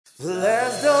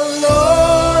Bless the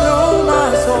Lord, oh my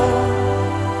soul,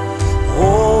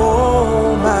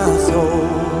 oh my soul.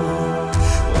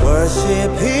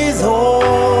 Worship His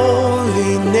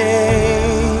holy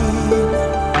name.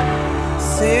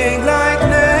 Sing like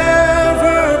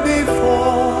never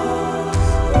before,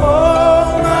 oh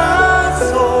my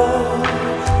soul.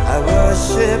 I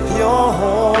worship Your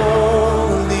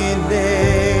holy name.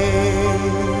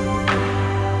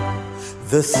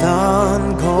 The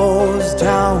sun goes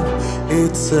down,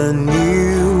 it's a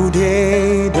new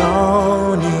day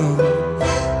dawning.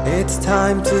 It's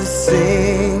time to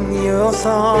sing Your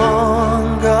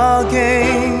song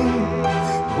again.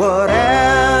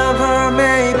 Whatever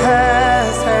may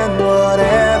pass and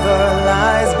whatever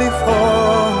lies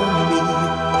before me,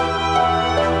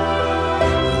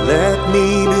 let me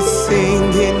be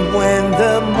singing when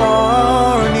the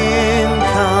morning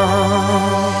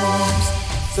comes.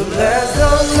 So bless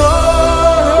the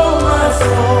Lord, oh my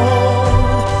soul,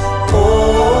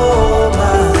 oh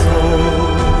my soul.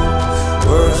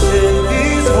 Worship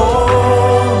His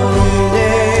holy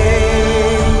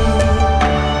name.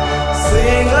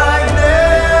 Sing like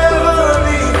never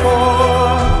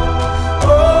before,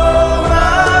 oh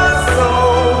my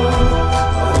soul.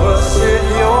 I worship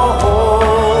Your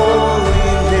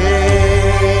holy name.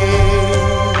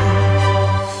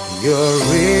 You're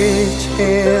rich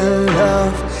in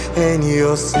love and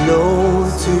You're slow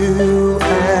to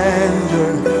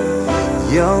anger.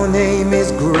 Your name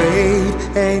is great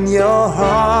and Your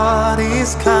heart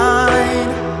is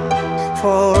kind.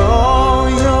 For all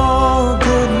Your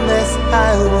goodness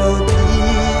I will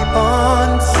keep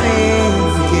on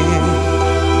singing.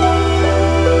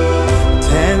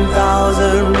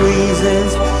 10,000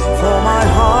 reasons for my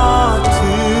heart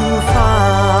to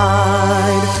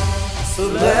find. So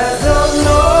bless the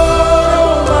Lord,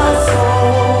 oh my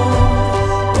soul,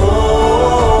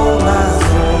 oh my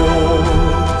soul.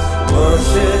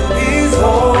 Worship His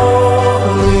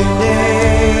holy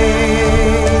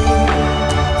name.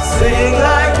 Sing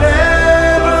like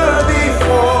never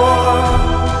before,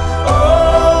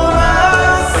 oh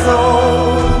my soul.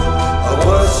 I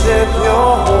worship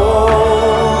Your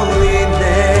holy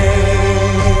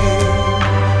name.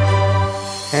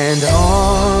 And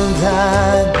on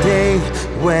that day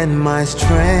when my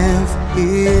strength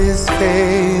is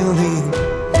failing,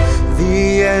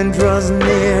 the end draws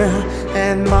near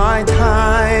and my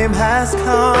time has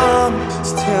come,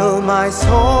 still my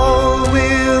soul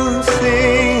will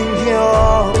sing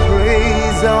Your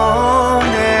praise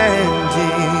unending.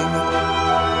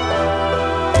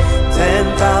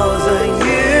 10,000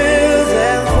 years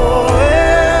and forevermore.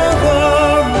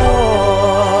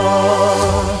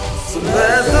 So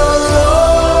bless the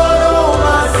Lord, oh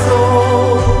my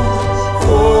soul,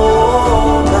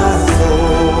 oh my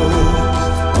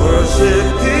soul. Worship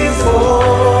His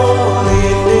holy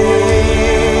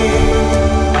name.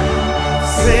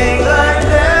 Sing like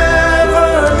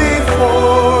never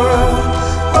before,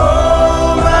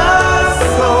 oh my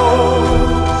soul.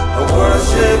 I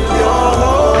worship Your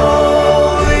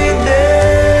holy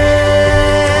name.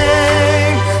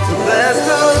 So bless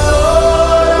the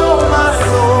Lord, oh my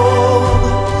soul,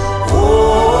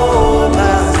 oh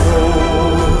my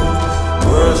soul.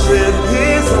 Worship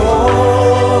His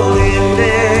holy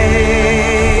name.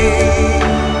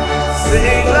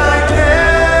 Sing like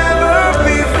never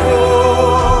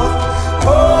before,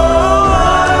 oh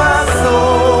my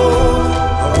soul.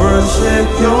 I worship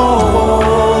Your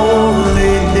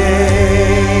holy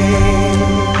name.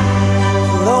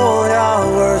 Lord, I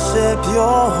worship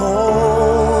Your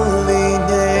holy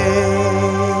name.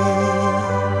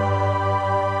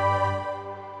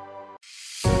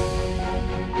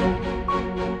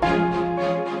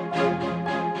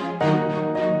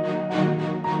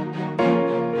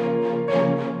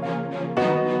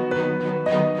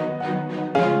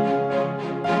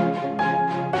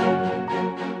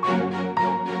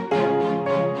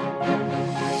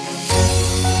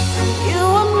 You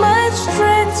are my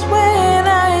strength when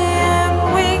I am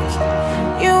weak.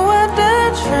 You are the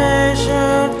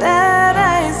treasure that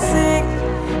I seek.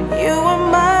 You are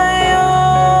my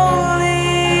only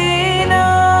in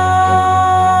all.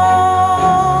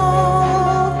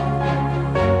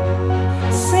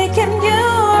 Seeking You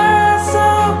are so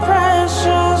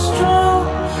precious, true.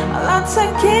 A lot to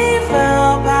give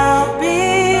up, I'll be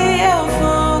a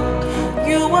fool.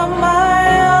 You are my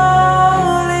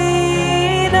only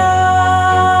in all.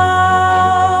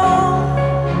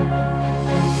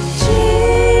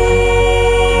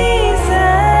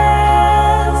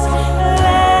 Jesus,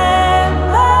 Lamb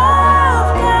of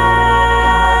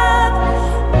God,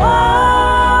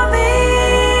 worthy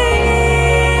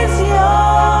is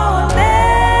Your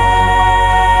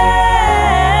name.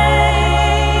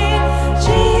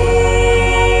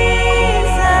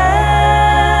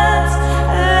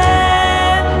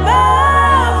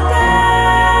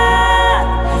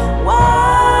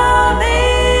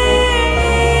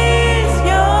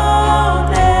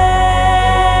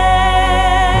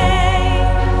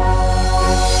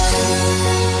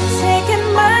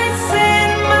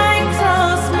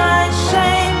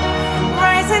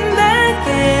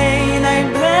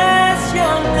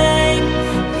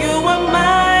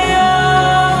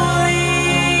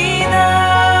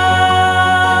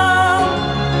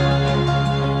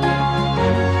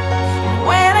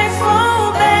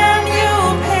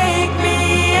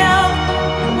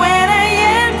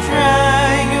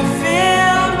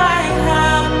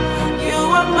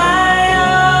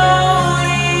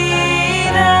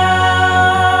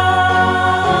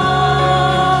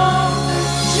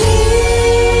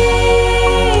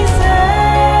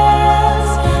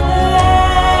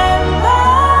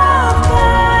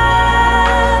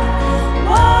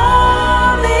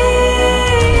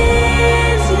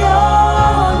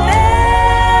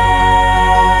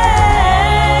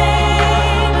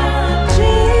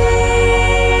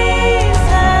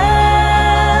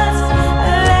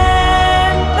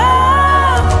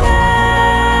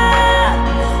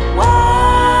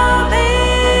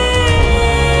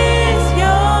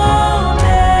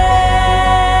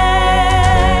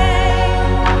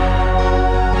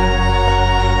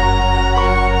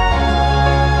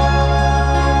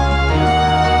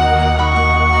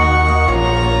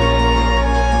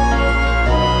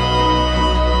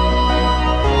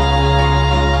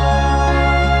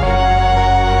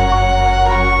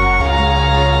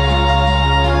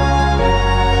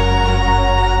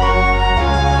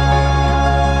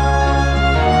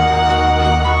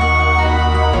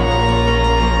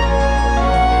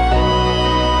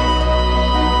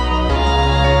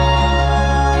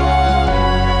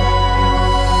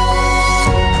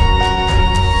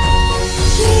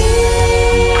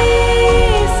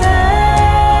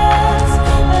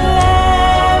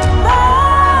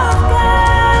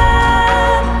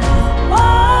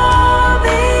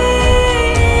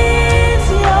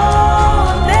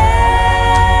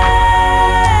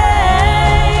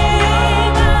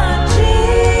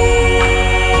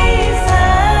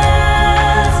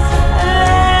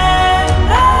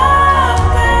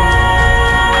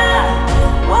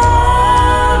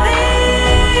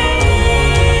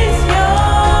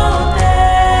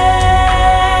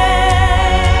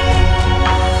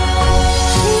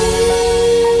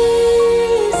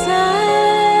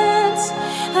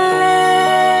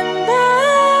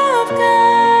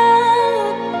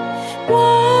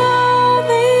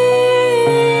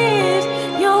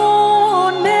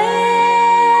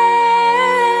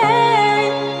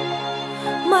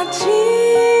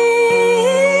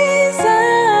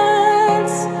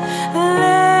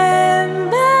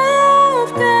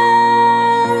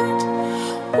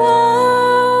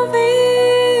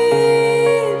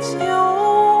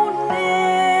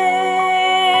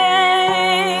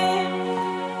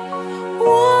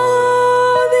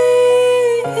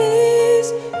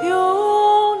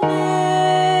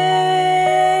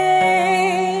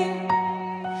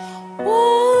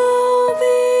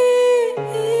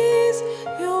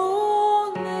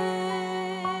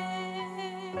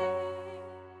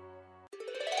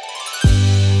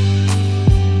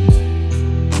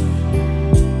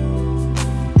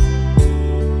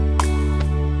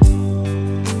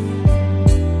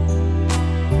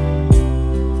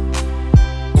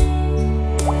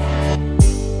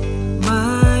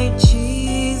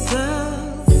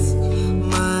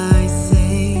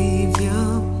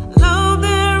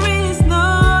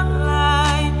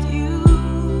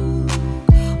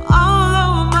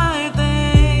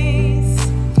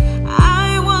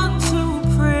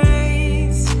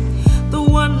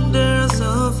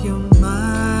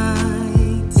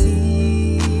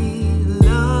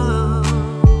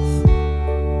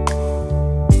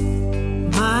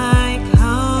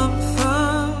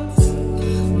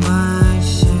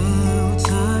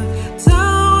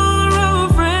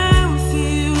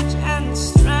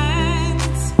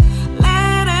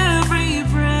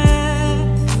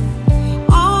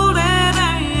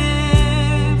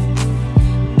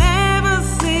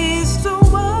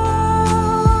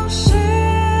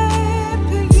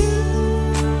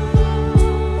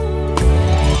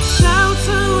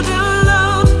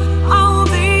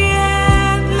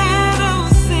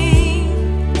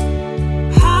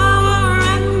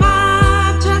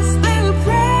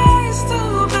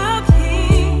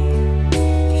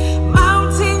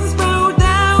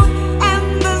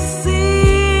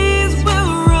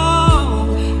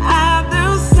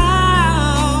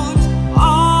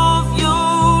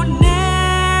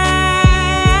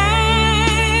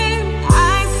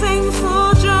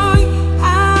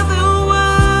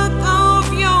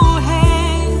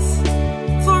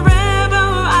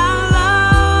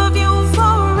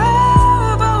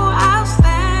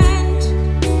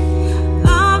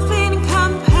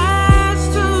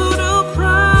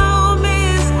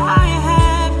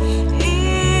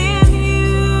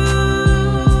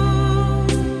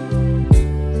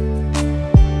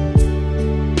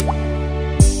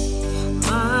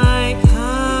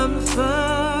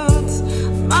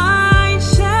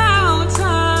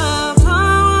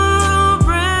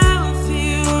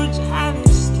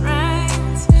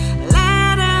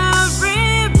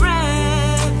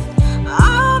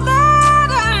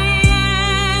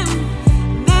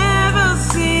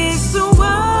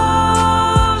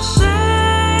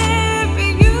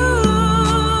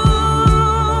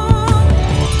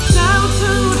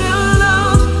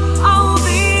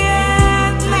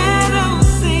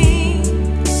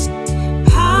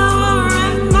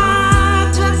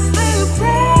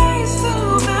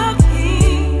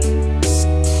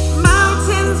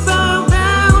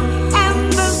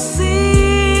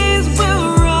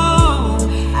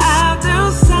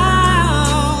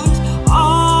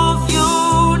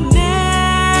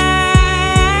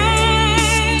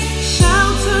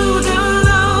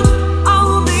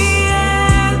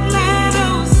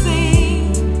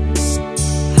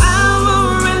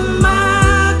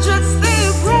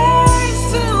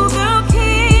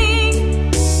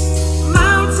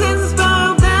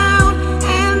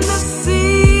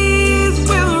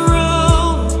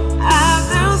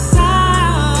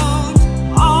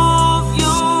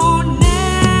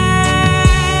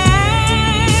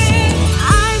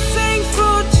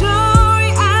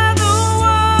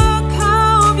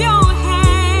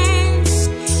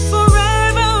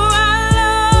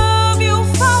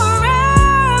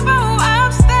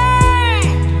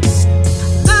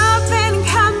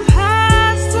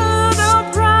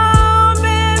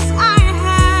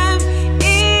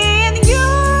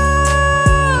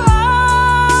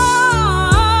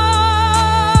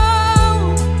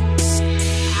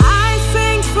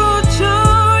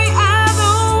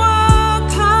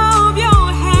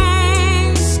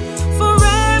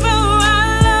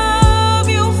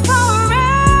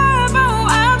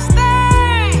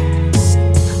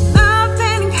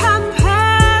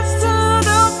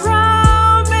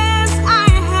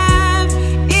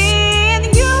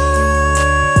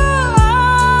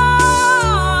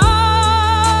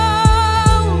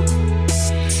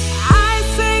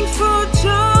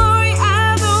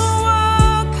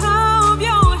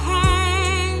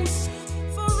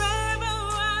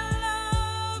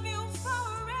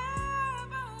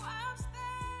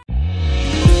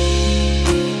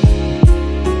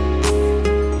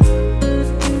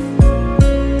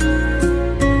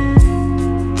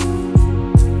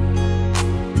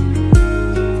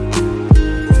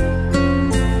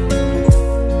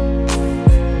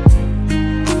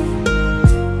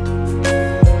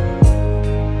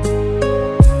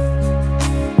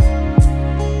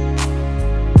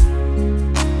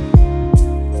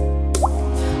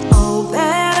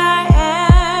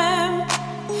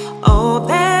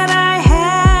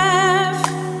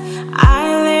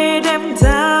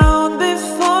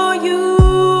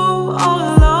 oh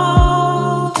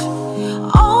Lord.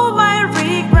 All my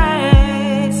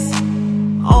regrets,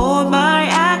 all my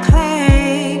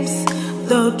acclaims,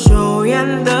 the joy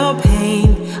and the pain,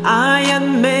 I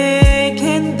am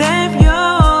making them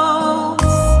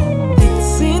yours.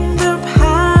 Things in the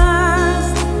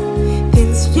past,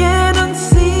 things yet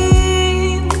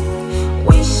unseen,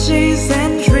 wishes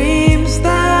and dreams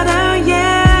that are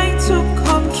yet to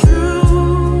come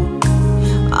true.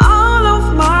 All of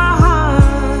my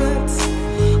heart,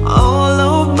 all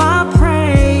of my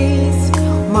praise,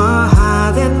 my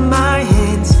heart and my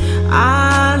hands,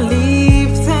 I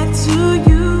lift it to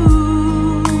you.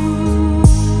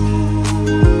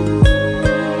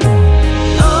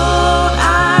 Lord,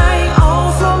 I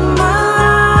offer my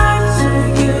life to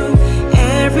you.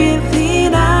 Everything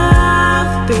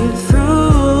I've been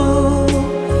through,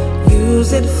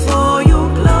 use it for your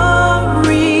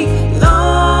glory.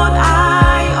 Lord,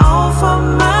 I offer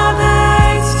my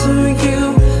thanks to you,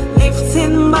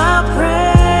 lifting my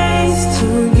praise to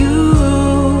you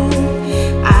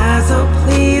as a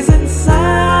pleasing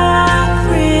sacrifice.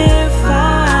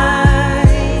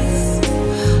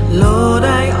 Lord,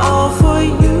 I offer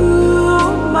you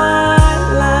my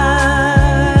life.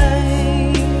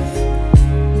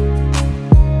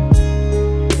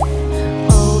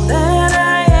 All that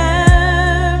I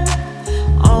am,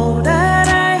 all that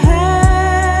I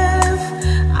have,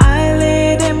 I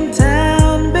lay them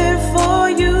down before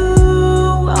you,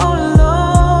 oh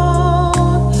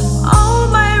Lord. All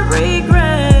my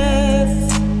regrets,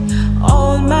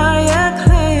 all my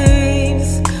acclaims,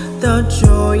 the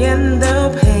joy and the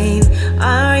pain,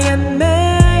 I am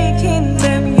making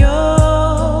them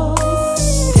yours.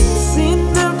 Things in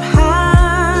the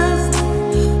past,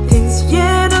 things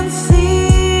yet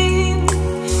unseen,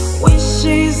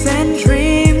 wishes and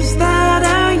dreams that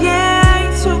are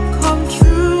yet to come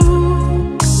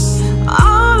true.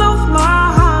 All of my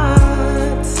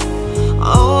heart,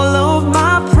 all of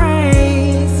my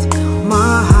praise,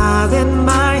 my heart and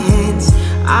my hands,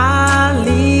 I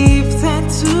lift it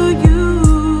to you.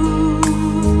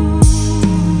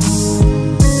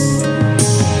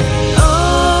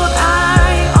 Lord,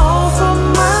 I offer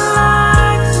my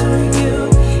life to you.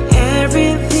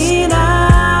 Everything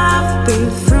I've been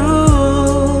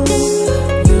through,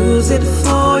 use it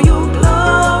for your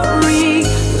glory.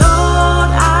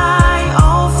 Lord, I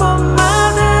offer my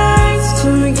thanks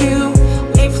to you,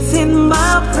 lifting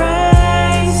my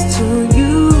praise to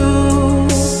you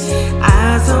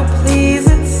as a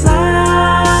pleasing sacrifice.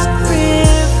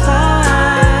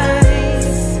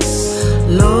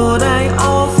 Lord, I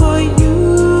offer you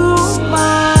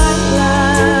my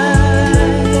life.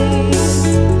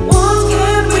 What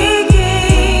can we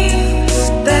give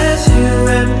that you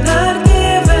have not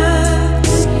given?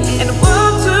 And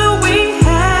what do we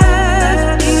have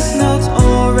that is not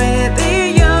already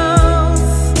yours?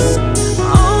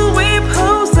 All we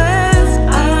possess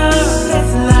are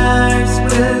these lives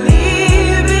we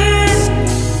live in.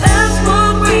 That's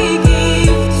what we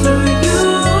give to you,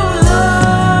 Lord.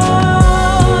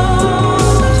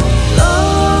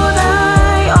 Lord,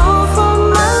 I offer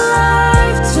my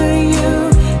life to you.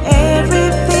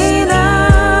 Everything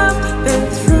I've been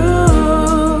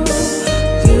through,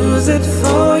 use it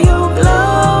for your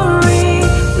glory.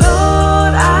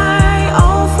 Lord, I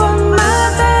offer my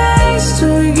thanks to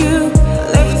you,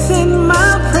 lifting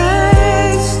my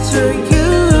praise to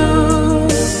you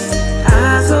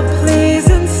as a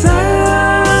pleasing sacrifice.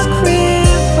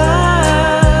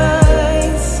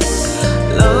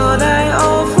 Lord, I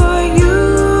offer you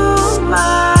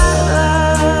my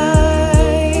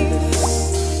life.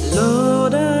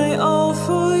 Lord, I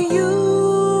offer you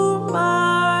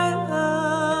my life.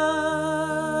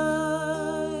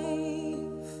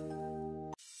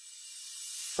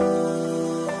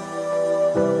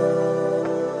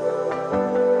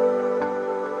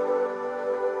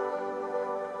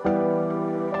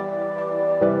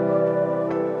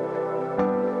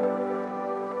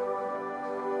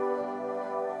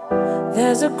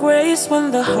 There's a grace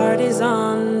when the heart is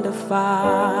under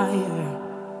fire,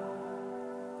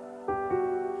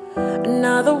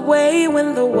 another way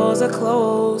when the walls are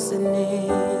closing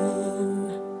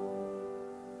in.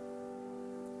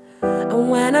 And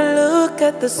when I look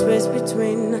at the space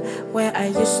between where I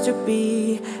used to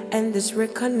be and this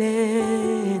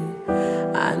reckoning,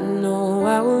 I know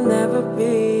I will never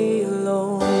be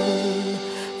alone.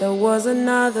 There was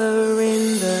another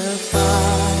in the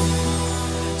fire,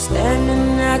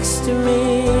 standing next to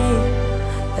me.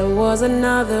 There was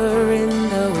another in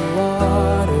the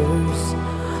waters,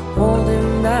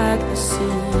 holding back the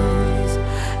seas.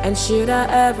 And should I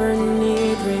ever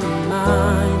need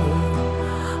reminding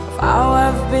of how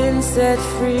I've been set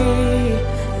free.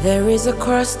 There is a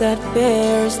cross that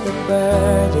bears the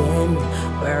burden,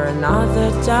 where another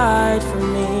died for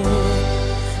me.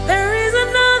 There is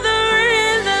another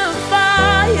in the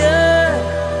fire.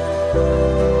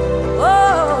 Oh.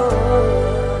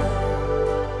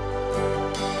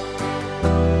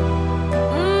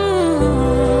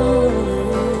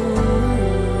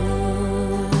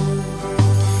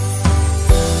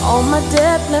 All my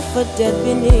debt left for dead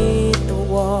beneath the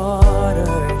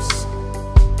waters.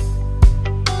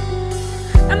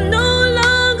 I'm no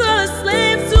longer a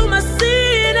slave to my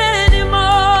sin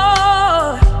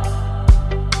anymore.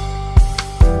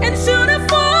 And should I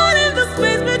fall in the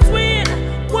space between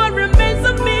what remains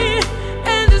of me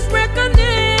and this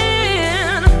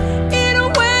reckoning, either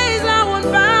ways I won't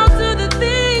bow to the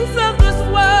things of this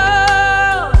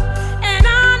world. And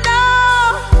I know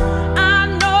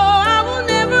I will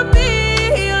never be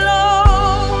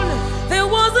alone. There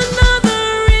was another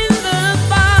in the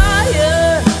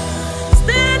fire,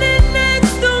 standing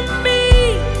next to me.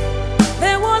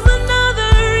 There was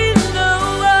another in the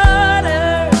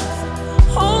waters,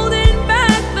 holding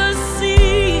back the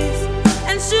seas.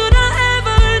 And should I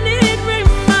ever need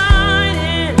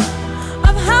reminding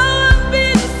of how I've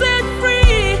been set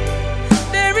free,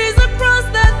 there is a cross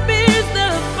that bears the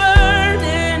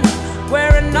burden,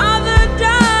 where another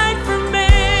died for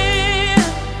me.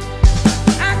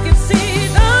 I can see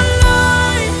the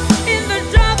light in the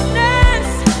darkness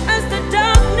as the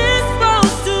darkness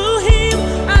falls to him.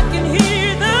 I can hear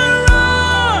the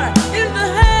roar in the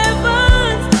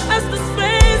heavens as the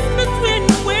space between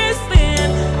whistling.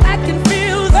 I can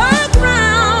feel the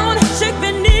ground shake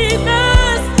beneath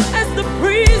us as the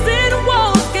prison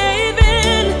walls cave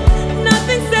in.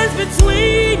 Nothing stands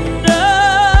between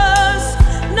us.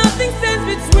 Nothing stands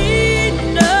between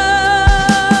us.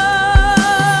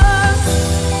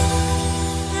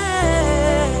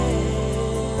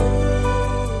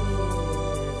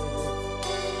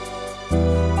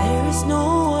 There is no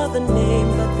other name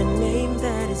but the name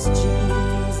that is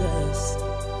Jesus.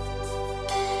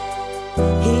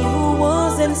 He who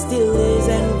was and still is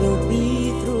and will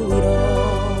be through it all.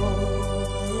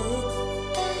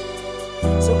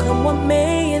 So come what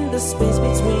may in the space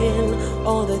between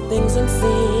all the things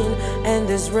unseen and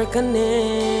this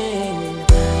reckoning,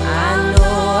 I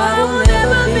know I will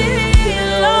never be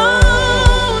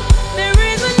alone. There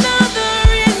is another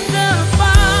in the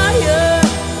fire,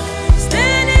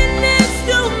 standing next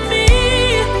to me.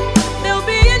 There'll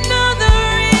be another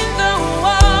in the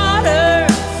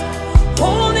waters,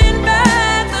 holding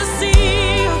back the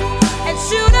sea. And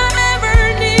should I ever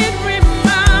need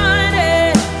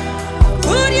reminded,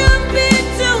 could you be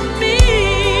to me?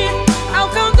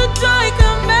 I'll count the joy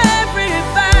come every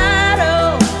battle,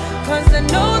 'cause I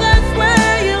know that's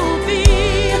where you'll be.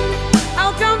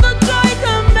 I'll count the joy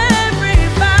come every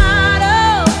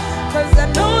battle, 'cause I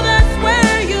know that's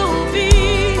where you'll be.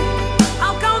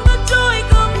 I'll count the joy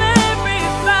come every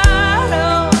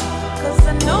battle, 'cause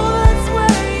I know that's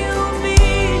where you'll be.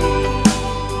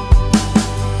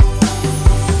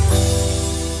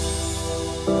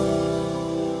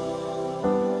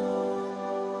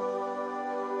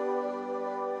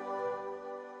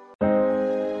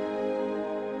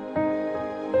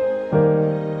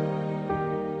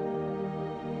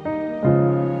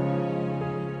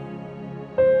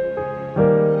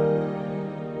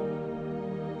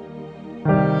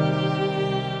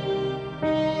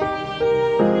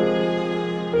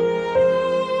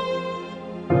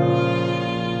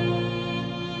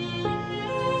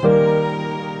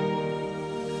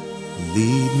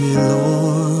 Lead me,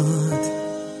 Lord,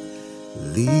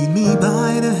 lead me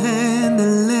by the hand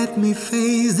and let me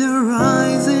face the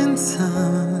rising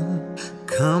sun.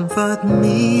 Comfort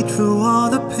me through all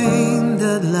the pain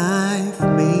that life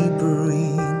may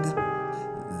bring.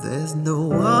 There's no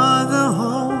other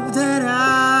hope that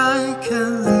I can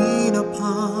lean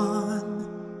upon.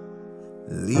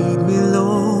 Lead me,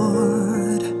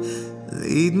 Lord,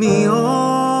 lead me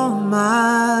all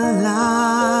my life.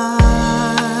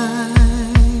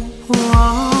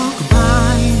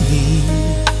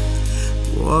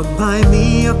 Walk by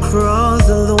me across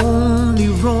the lonely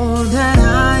road that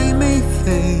I may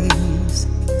face.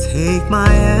 Take my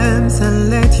hands and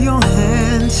let your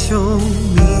hand show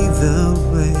me the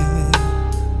way.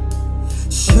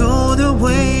 Show the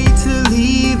way to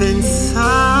live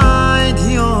inside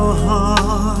your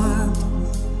heart.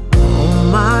 All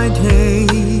my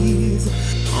days,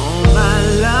 all my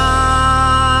life.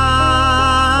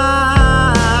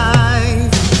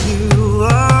 You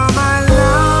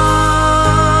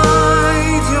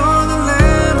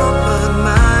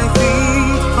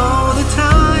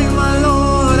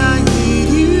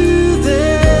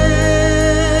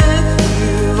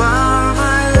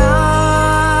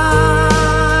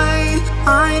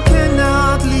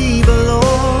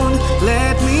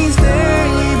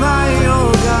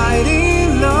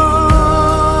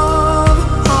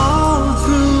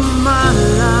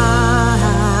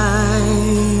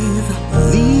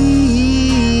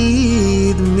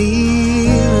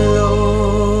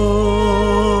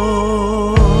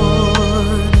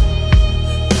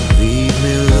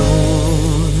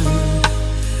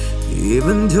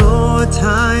Lord,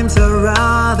 times I'd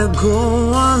rather go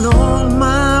along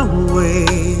my way.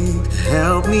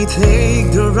 Help me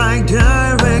take the right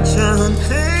direction.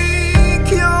 Take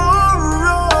your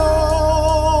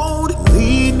road.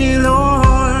 Lead me,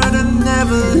 Lord, and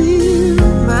never leave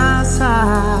my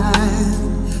side.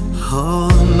 All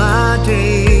my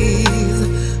days,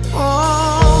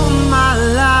 all my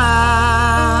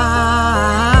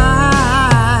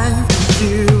life,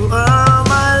 you are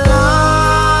my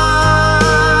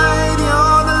light.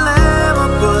 You're the lamp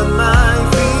upon my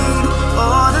feet.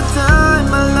 All the time,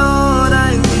 my Lord, I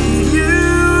need you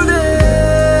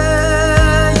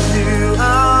there. You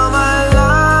are my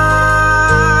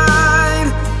light.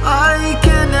 I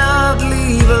cannot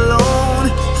leave alone.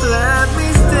 Let me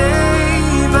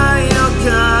stay by your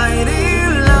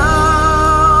guiding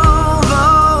love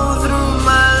all through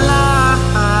my life.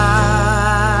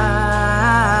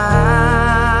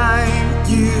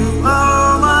 You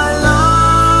are my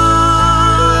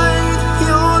light.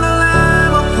 You're the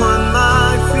lamp upon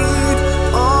my feet.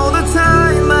 All the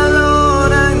time, my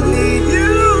Lord, I need you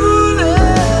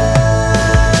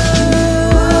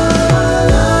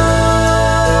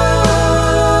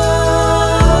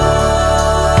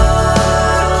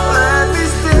Let me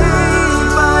stay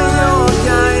by your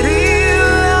guiding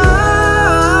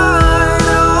light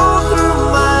all through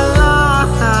my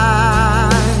life,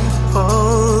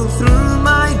 all through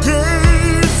my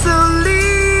days. So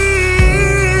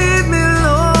lead me,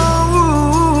 Lord.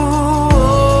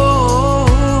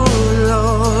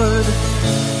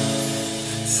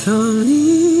 So lead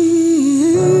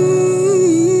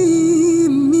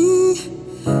me,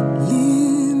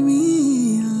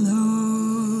 Lord.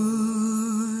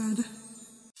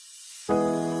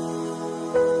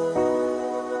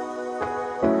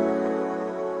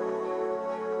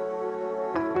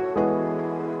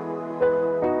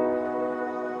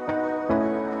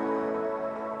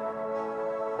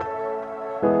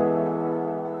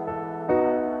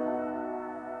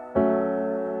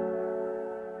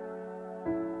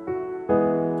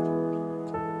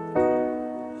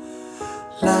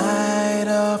 Light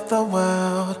of the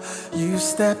world, you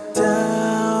step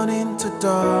down into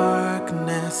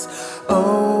darkness.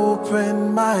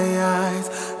 Open my eyes,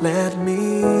 let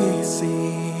me see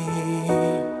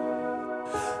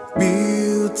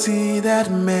beauty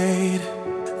that made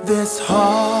this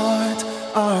heart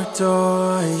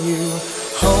adore you.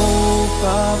 Hope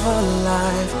of a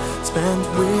life spent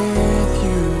with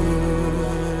you.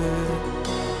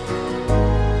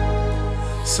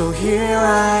 So here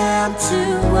I am to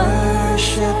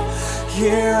worship,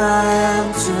 here I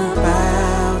am to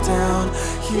bow down,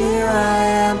 here I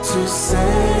am to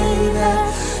say that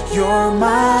you're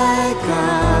my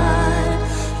God.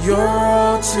 You're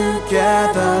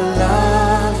altogether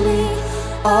lovely,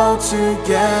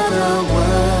 altogether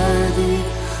worthy,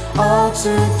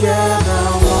 altogether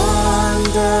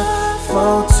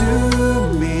wonderful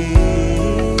to me.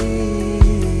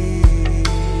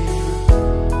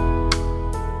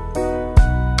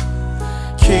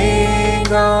 King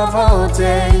of all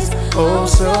days, oh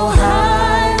so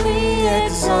highly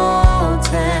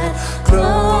exalted,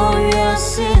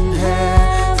 glorious in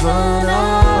heaven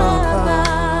above.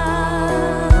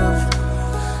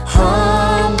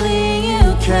 Humbly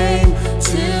you came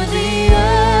to the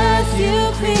earth you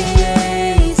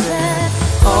created,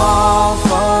 all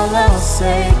for love's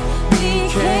sake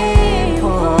became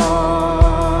poor.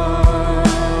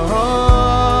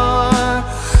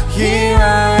 Here I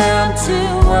am to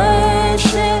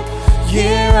worship,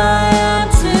 here I am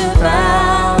to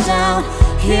bow down,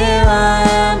 here I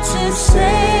am to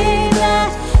say that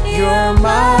you're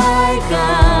my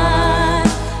God.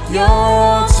 You're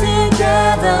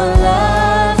altogether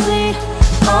lovely,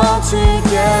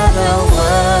 altogether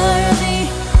worthy,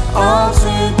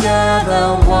 altogether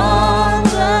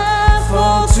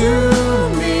wonderful to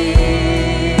me.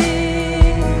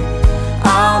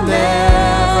 I'll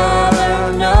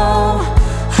never know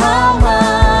how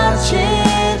much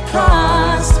it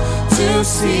cost to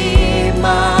see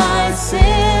my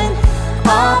sin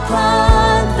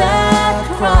upon that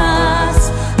cross.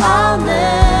 I'll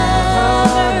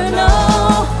never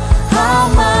know how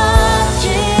much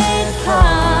it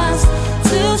cost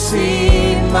to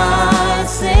see my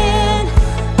sin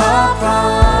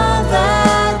upon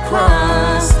that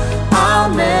cross. I'll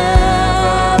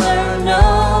never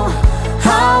know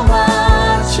how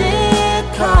much it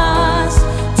cost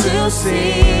to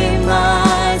see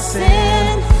my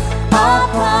sin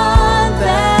upon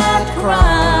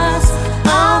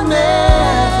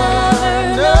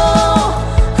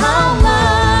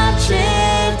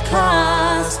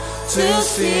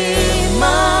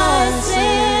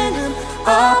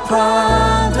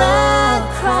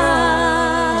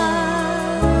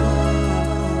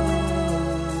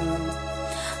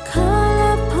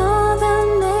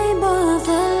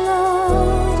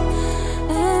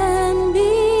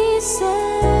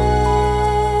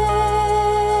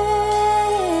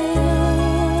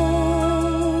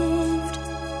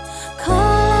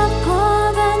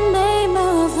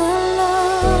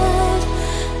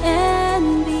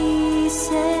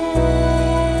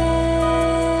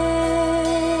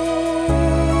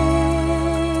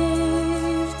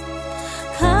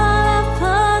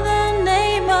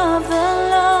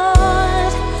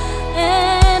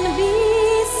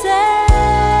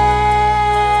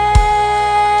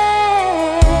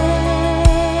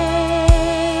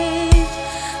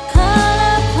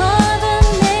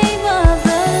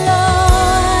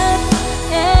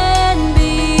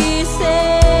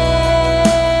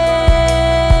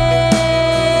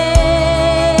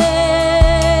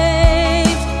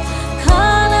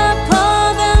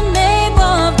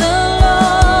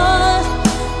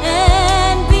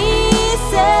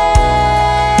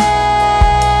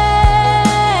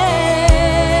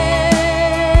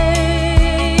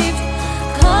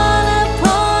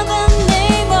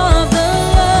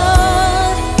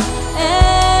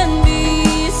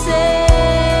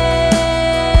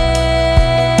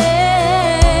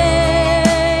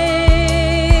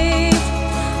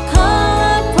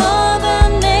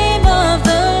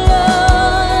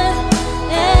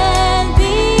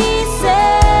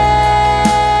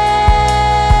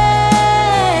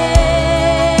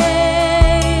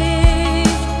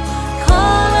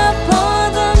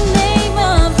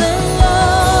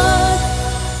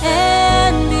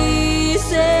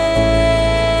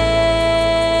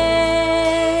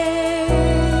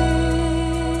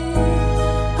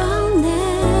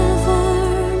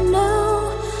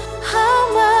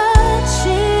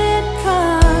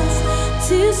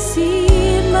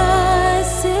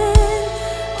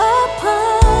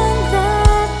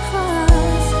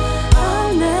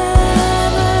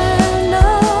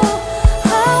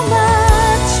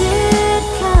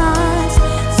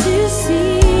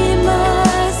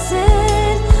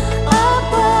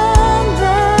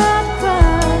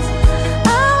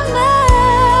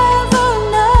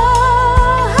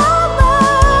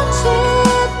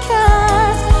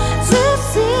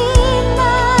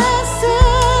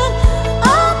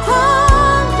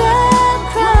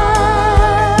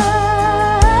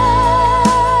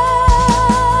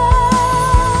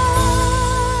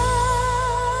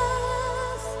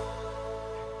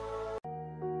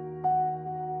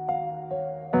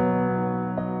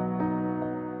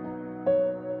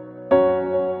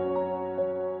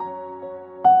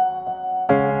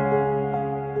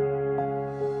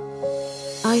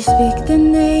speak the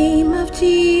name of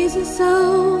Jesus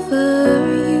over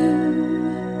you.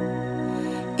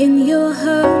 In your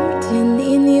hurt and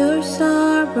in your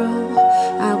sorrow,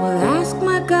 I will ask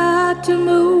my God to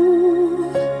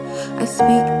move. I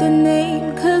speak the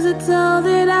name 'cause it's all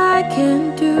that I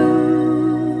can do.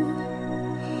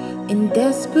 In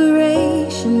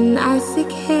desperation, I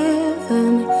seek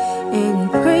heaven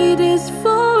and pray this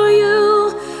for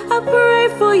you. I pray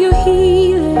for your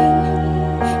healing.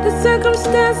 The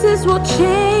circumstances will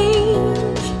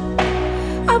change.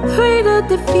 I pray that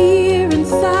the fear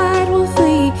inside will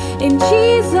flee in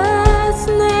Jesus'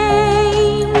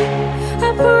 name. I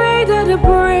pray that a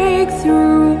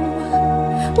breakthrough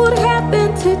would happen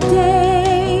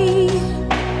today.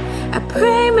 I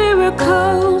pray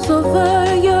miracles over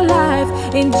your life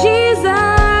in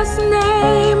Jesus'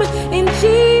 name, in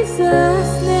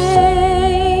Jesus' name.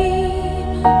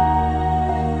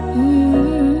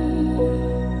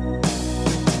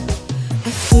 I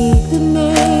speak the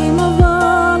name of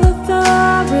all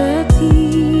authority,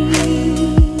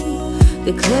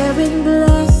 declaring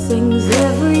blessings,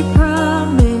 every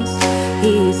promise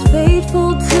He is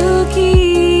faithful to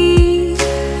keep.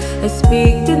 I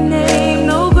speak the name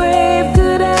no grave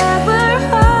could ever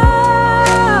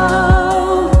hold.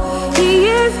 He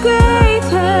is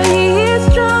greater, He is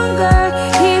stronger,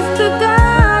 He's the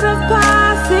God of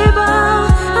possible.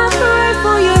 I pray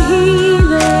for your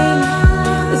healing.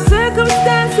 The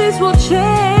circumstances will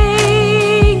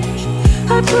change.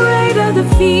 I pray that the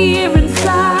fear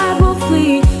inside will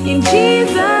flee in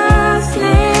Jesus'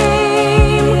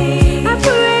 name. I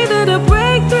pray that a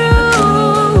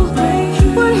breakthrough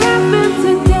would happen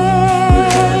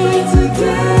today.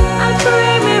 I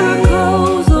pray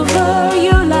miracles over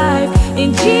your life in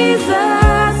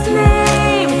Jesus'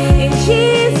 name, in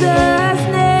Jesus'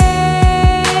 name.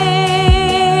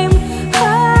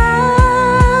 Oh,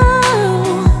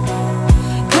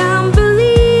 come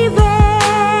believe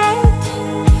it,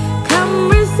 come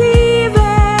receive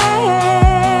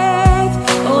it.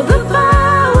 Oh, the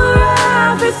power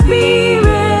of His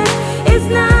Spirit is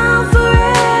now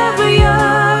forever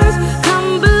yours. Come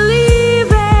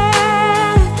believe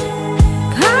it,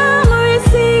 come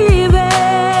receive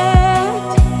it.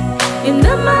 In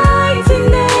the mighty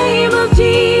name of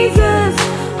Jesus,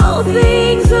 all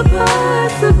things are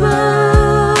possible.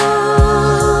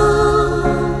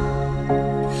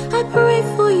 I pray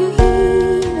for your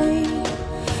healing,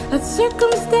 that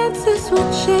circumstances will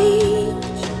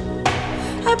change.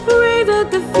 I pray that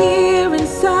the fear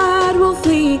inside will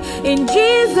flee in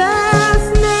Jesus'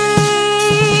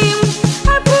 name.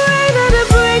 I pray that a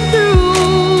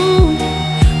breakthrough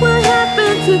will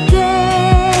happen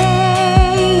today.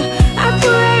 I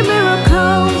pray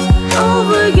miracles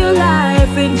over your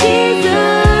life in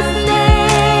Jesus'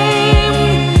 name.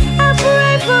 I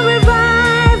pray for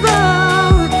revival,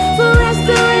 for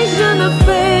restoration of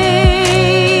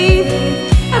faith.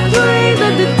 I pray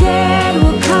that the dead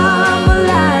will come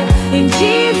alive in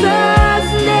Jesus'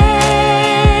 name.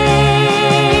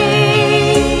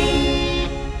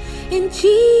 In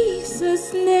Jesus'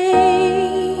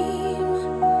 name.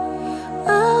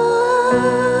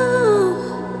 Oh,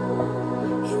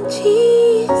 in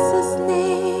Jesus' name.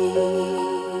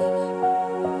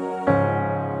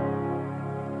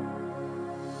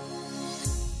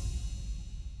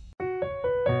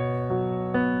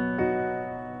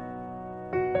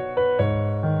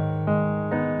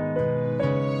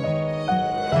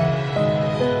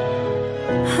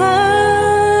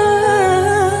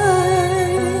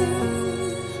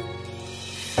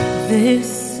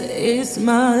 This is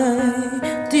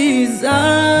my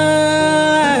desire,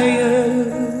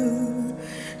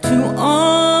 to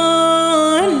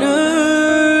honor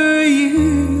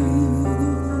you,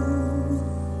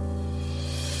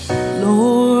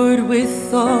 Lord,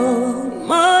 with all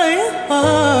my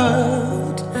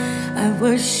heart. I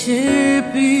worship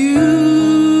you.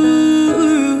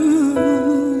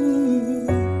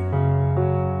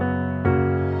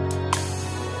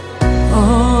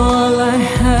 All I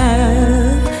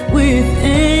have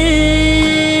within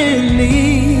me,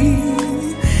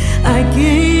 I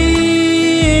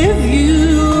give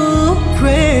you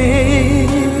praise.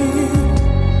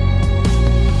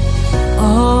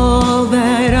 All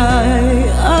that I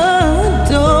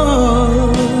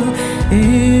adore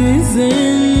is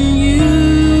in you.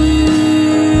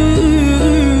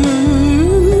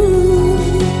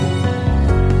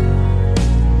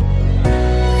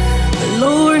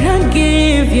 Lord, I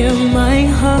give you my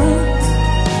heart,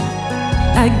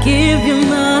 I give you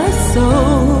my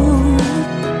soul.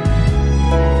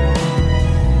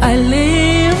 I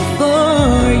live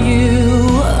for you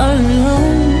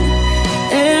alone.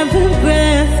 Every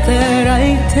breath that I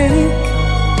take,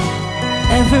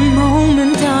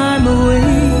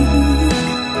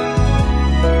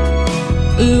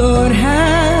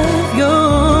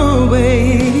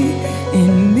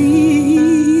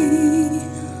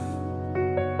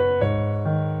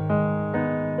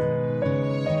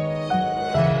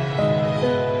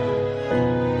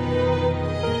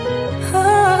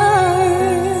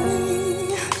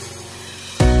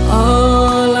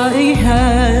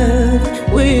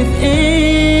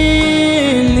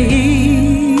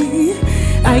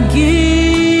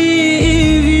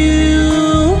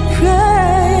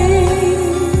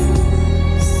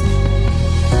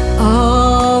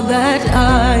 that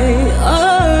I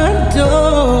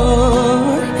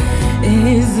adore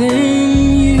is in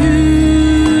you.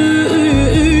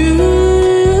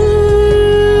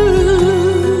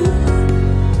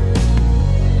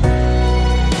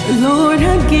 Lord,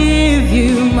 I give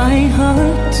you my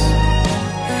heart,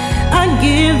 I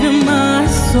give you my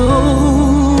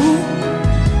soul.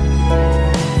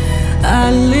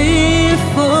 I live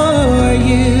for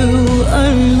you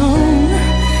alone.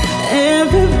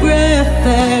 Every breath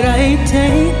that I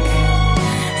take,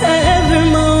 every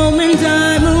moment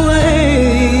I'm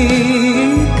awake.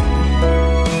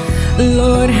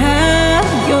 Lord, have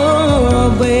your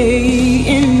way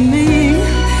in me.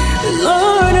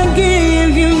 Lord, I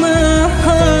give you my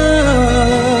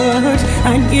heart,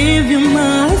 I give you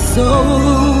my soul.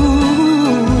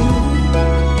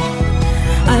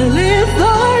 I live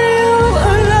for you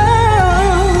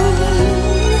alone.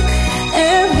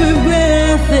 Every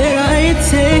breath that I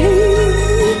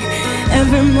take,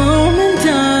 every moment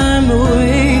I'm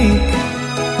awake.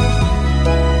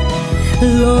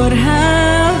 Lord,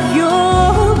 have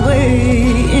your way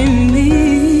in me,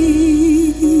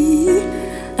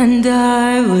 and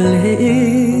I will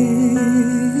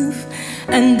live,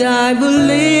 and I will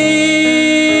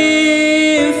live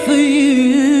for you,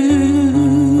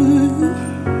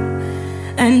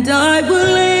 and I will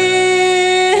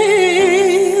live,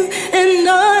 and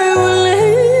I will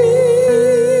live,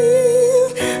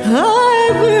 I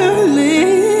will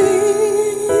live,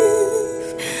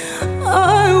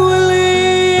 I will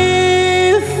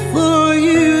live for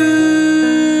you.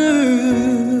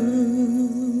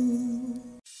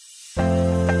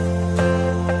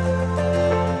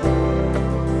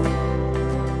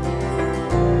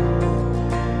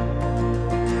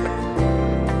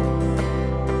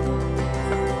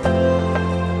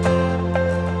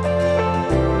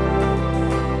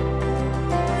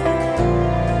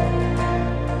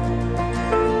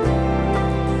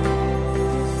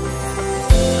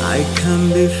 I come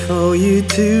before you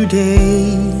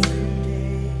today,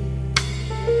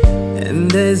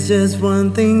 and there's just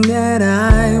one thing that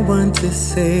I want to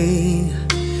say.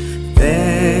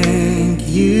 Thank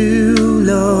you,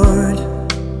 Lord.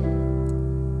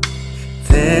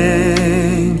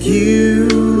 Thank you,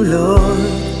 Lord,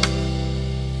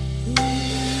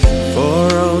 for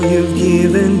all you've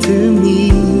given to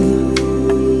me,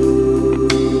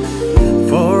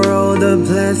 for all the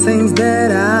blessings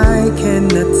that I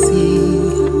cannot see.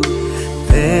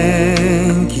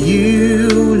 Thank you,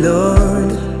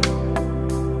 Lord.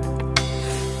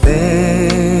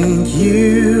 Thank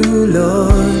you,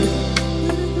 Lord.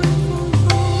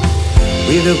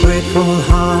 With a grateful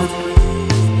heart,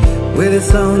 with a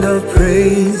sound of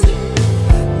praise,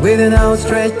 with an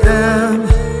outstretched arm,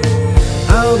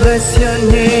 I'll bless your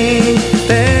name.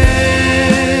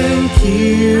 Thank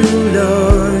you,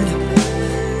 Lord.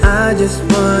 I just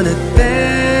wanna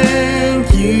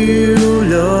thank you,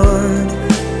 Lord.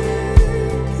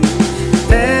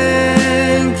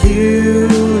 Thank you,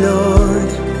 Lord.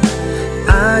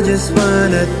 I just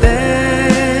wanna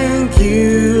thank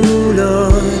you,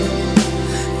 Lord.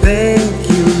 Thank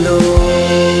you, Lord.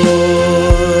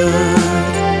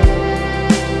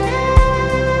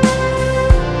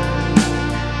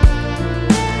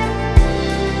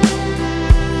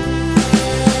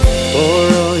 For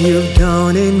all you've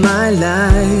done in my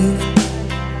life,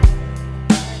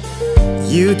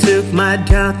 you took my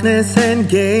darkness and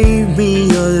gave me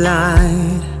your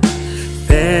light.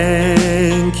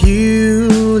 Thank you,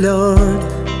 Lord.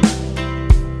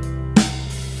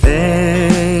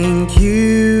 Thank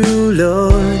you,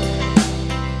 Lord.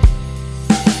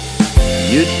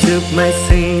 You took my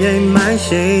sin and my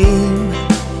shame,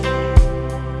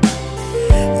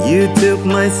 you took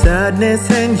my sadness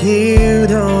and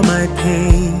healed all my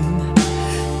pain.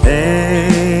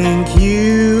 Thank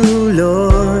you,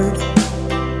 Lord.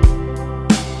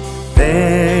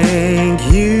 Thank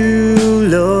you,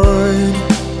 Lord.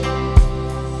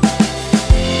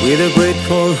 With a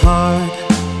grateful heart,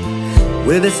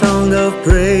 with a song of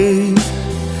praise,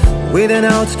 with an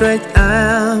outstretched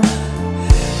arm,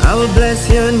 I will bless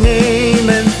your name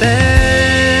and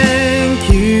thank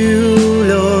you,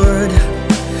 Lord.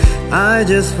 I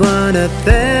just wanna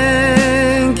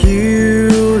thank you,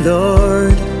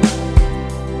 Lord.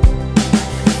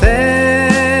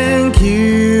 Thank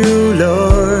you,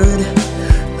 Lord.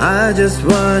 I just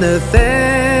wanna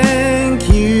thank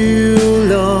you,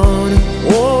 Lord.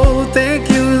 Oh, thank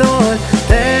you, Lord.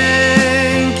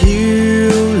 Thank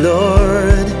you,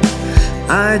 Lord.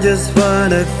 I just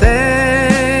wanna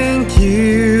thank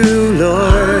you,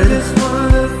 Lord. I just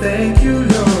wanna thank you,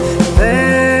 Lord.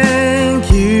 Thank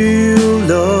you,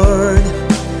 Lord.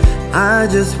 I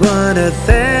just wanna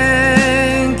thank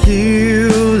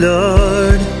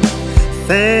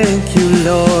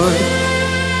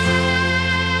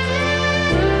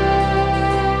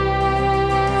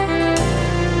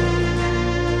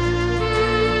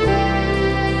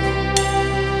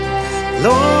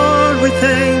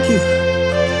thank you.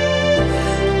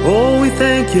 Oh, we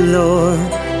thank you, Lord.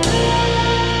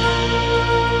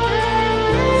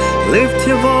 Lift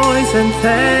your voice and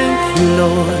thank you,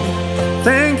 Lord.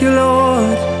 Thank you,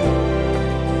 Lord.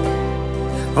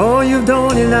 All you've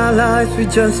done in our lives, we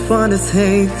just want to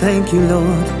say thank you,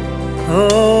 Lord.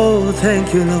 Oh,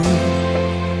 thank you, Lord.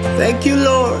 Thank you,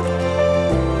 Lord.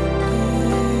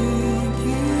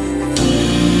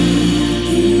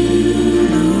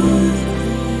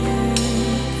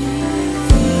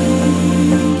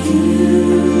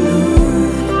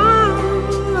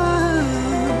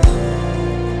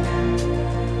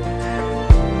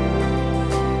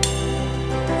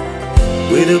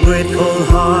 With a grateful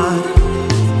heart,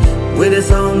 with a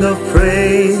song of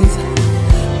praise,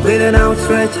 with an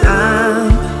outstretched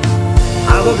arm,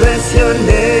 I will bless your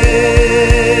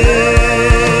name.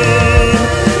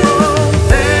 Oh,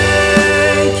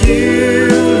 thank you,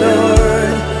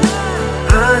 Lord.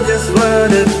 I just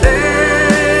want to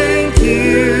thank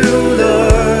you,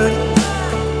 Lord.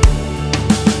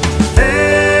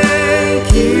 Thank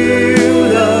you,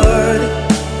 Lord.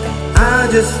 I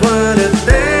just want to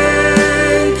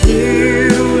thank you,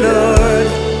 Lord.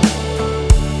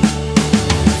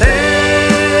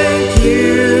 Thank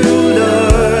you,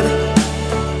 Lord.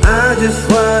 I just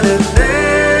want to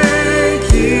thank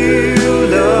you,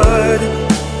 Lord.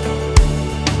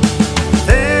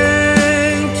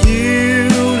 Thank you,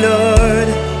 Lord.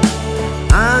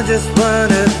 I just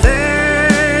want to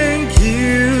thank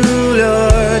you,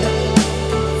 Lord.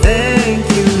 Thank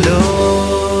you, Lord.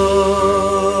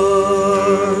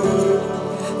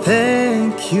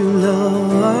 Thank you, Lord.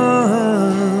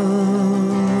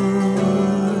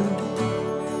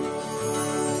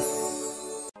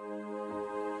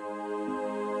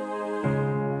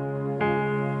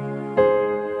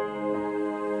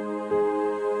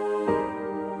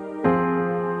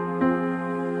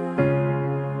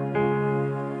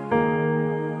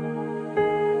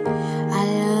 I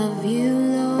love you,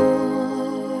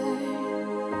 Lord,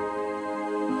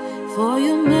 for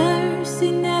your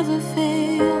mercy never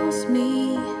fails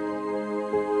me.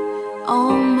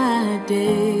 All my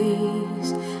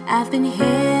days I've been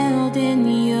held in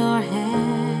your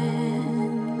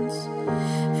hands.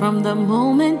 From the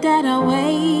moment that I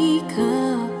wake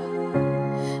up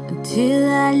until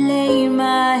I lay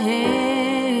my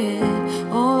head,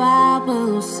 oh, I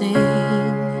will sing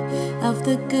of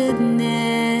the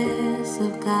goodness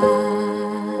of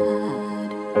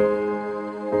God.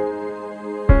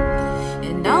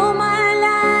 And all my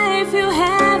life you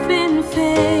have been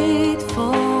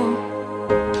faithful.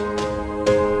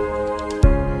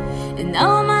 And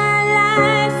all my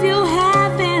life you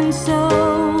have been so,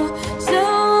 so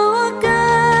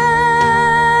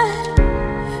good.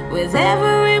 With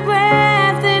every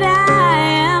breath that I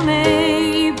am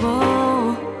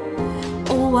able,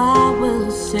 oh, I will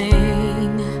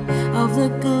sing of the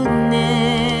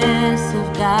goodness of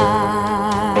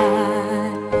God.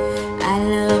 I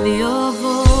love your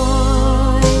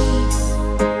voice.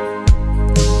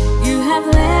 You have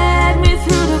led me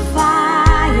through the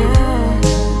fire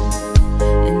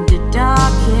and the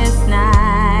darkest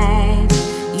night.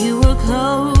 You were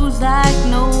close like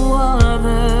no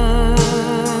other.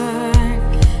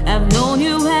 I've known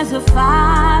you as a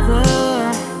father.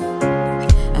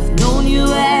 I've known you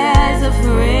as a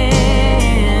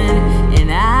friend, and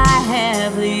I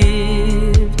have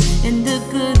lived in the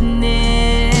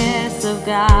goodness of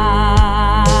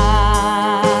God.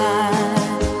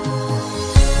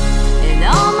 And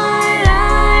all my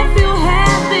life you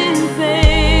have been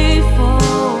faithful.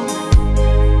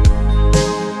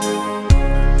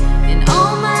 And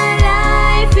all my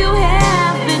life you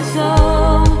have been so,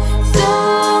 so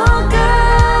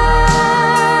good.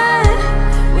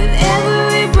 With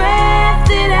every breath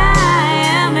that I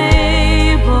am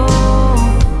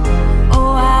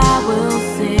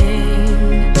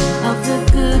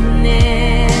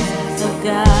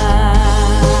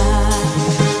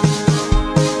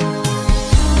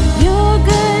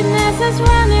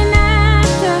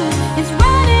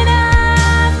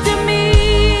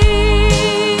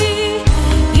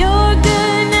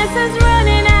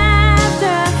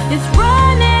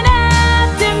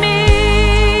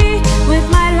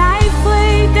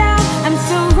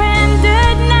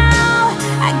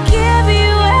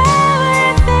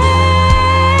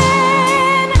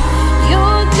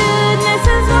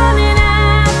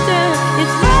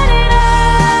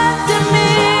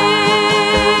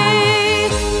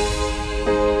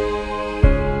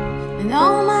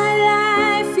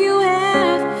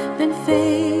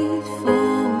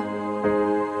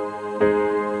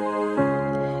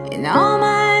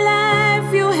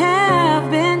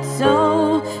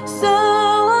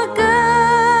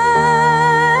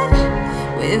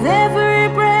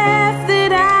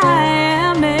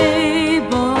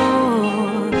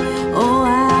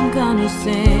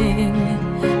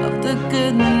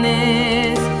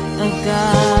goodness of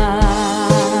God.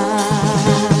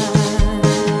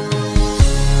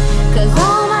 'Cause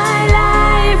all my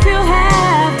life you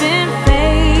have been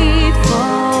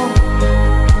faithful,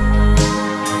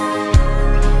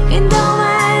 and all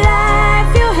my life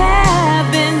you have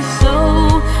been so,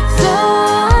 so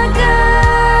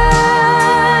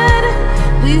good.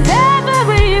 With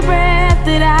every breath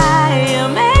that I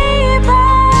am able,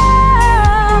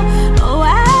 oh,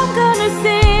 I'm gonna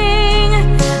sing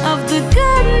of the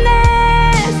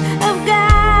goodness of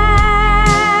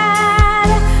God.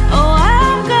 Oh,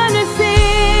 I'm gonna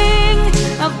sing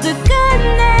of the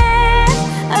goodness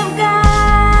of God.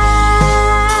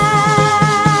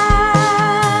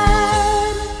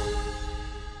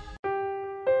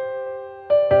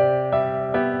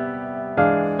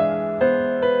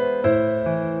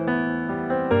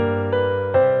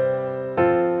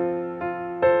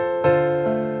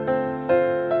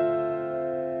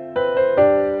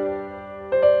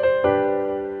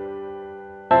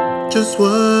 Just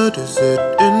what is it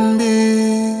in me?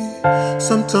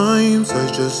 Sometimes I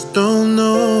just don't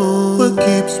know what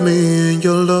keeps me in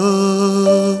your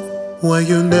love, why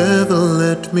you never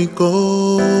let me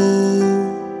go.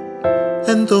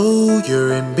 And though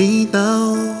you're in me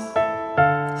now,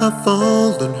 I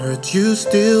fall and hurt you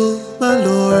still. My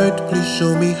Lord, please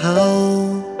show me how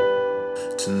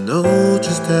to know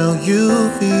just how you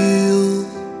feel.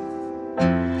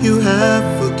 You have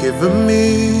forgiven me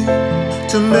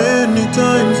too many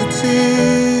times it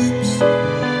seems.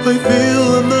 I feel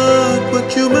I'm not what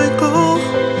you might call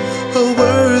a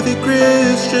worthy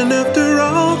Christian after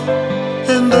all.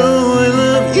 And though I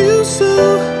love you so,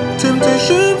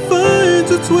 temptation finds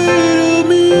its way to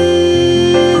me.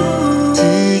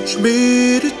 Teach me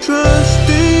to trust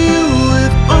in you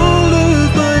with all of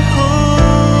my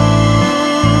heart,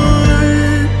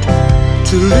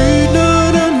 to lean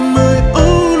not on my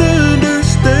own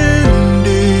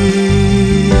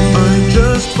understanding. I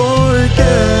just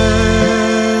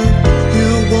forget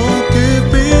you won't give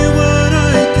me what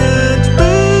I can't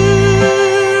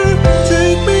bear.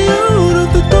 Take me out of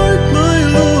the dark, my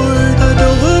Lord, I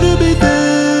don't wanna be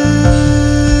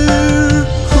there.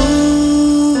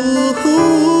 Ooh,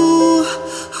 ooh,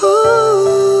 ooh.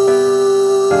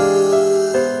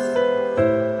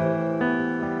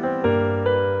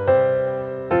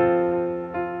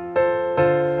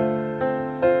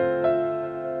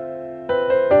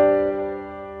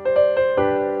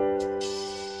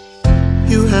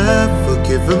 You have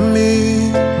forgiven me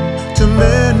too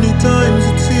many times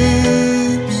it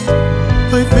seems.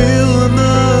 I feel I'm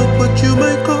not what you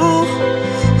might call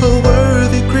a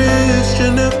worthy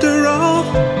Christian after all.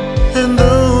 And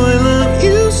though I love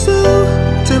you so,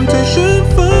 temptation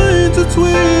finds its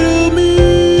way to me.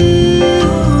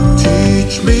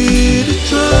 Teach me to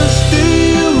trust in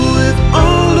you with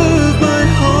all of my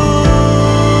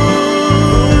heart,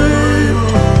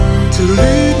 to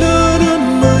lean not on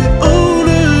my own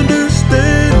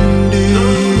understanding.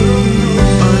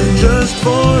 I just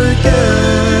forget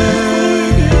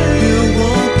you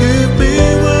won't give me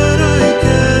what I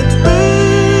can't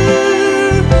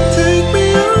bear. Take me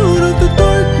out of the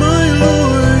dark, my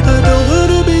Lord, I don't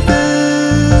wanna be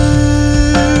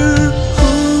there.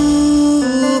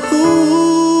 Ooh,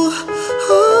 ooh,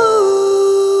 ooh.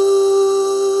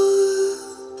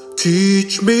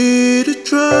 Teach me to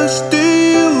trust in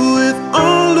you with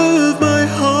all of my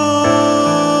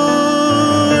heart,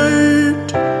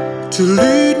 to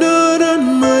lean not on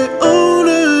my own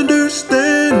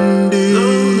understanding.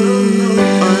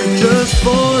 I just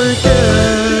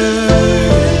forget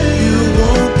you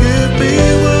won't give me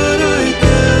what I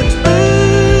can't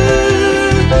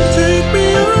bear. Take me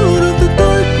out of the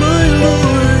dark, my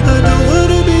Lord, I don't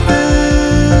wanna be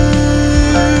there.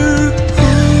 Ooh,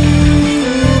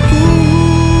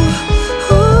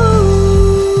 ooh,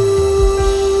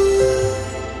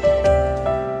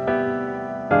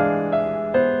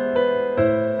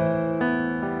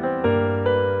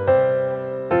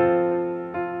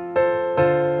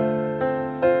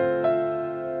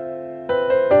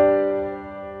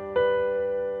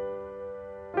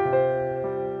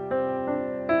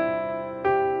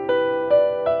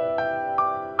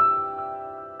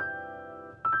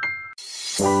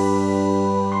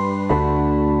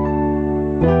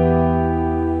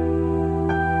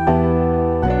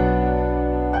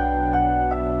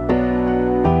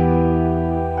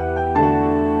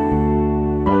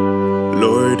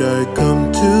 Lord, I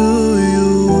come to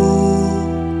you.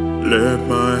 Let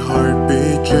my heart be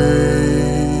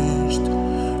changed,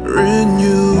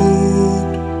 renewed,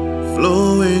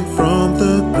 flowing from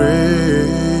the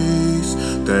grace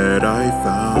that I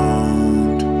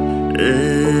found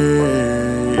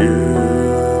in you.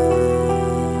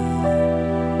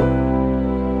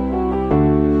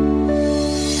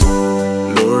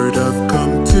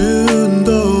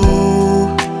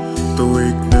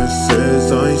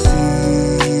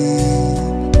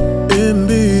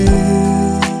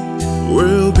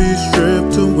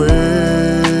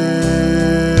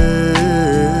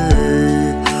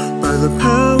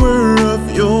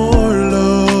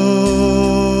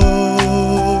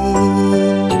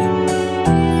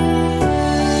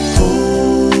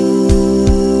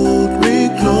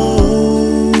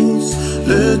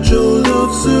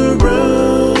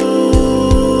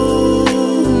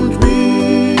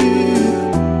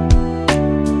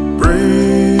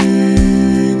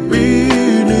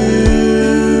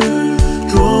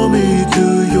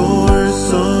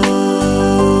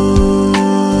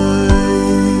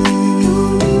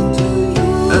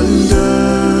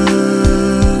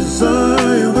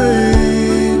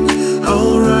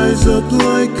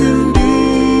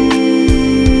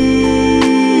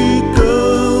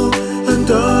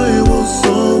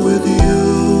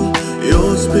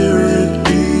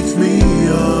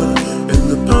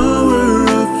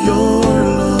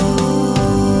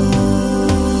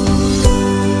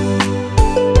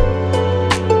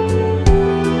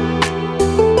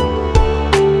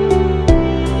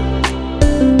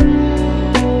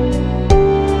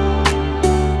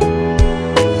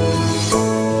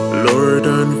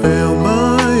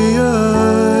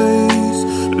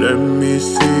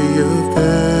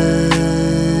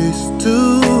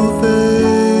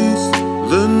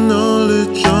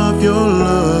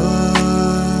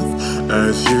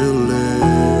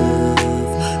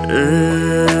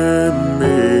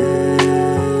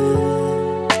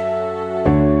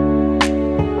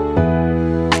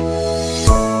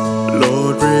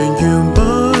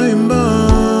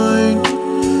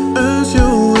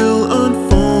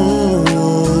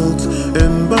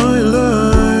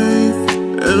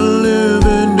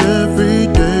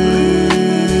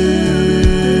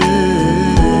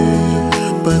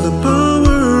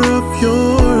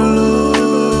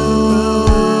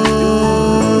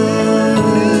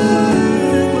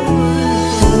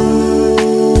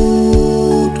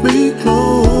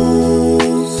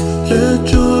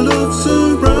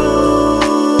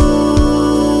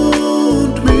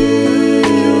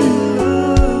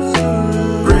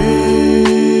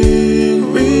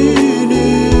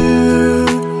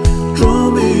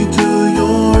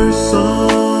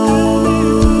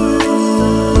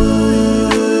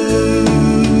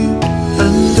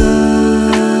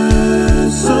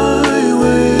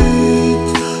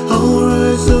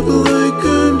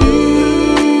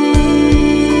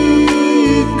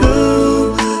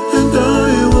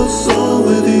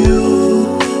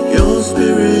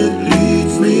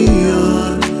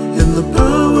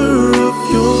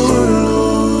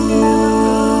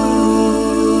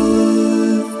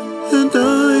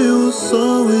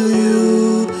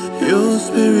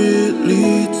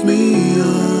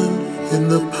 in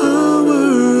the past.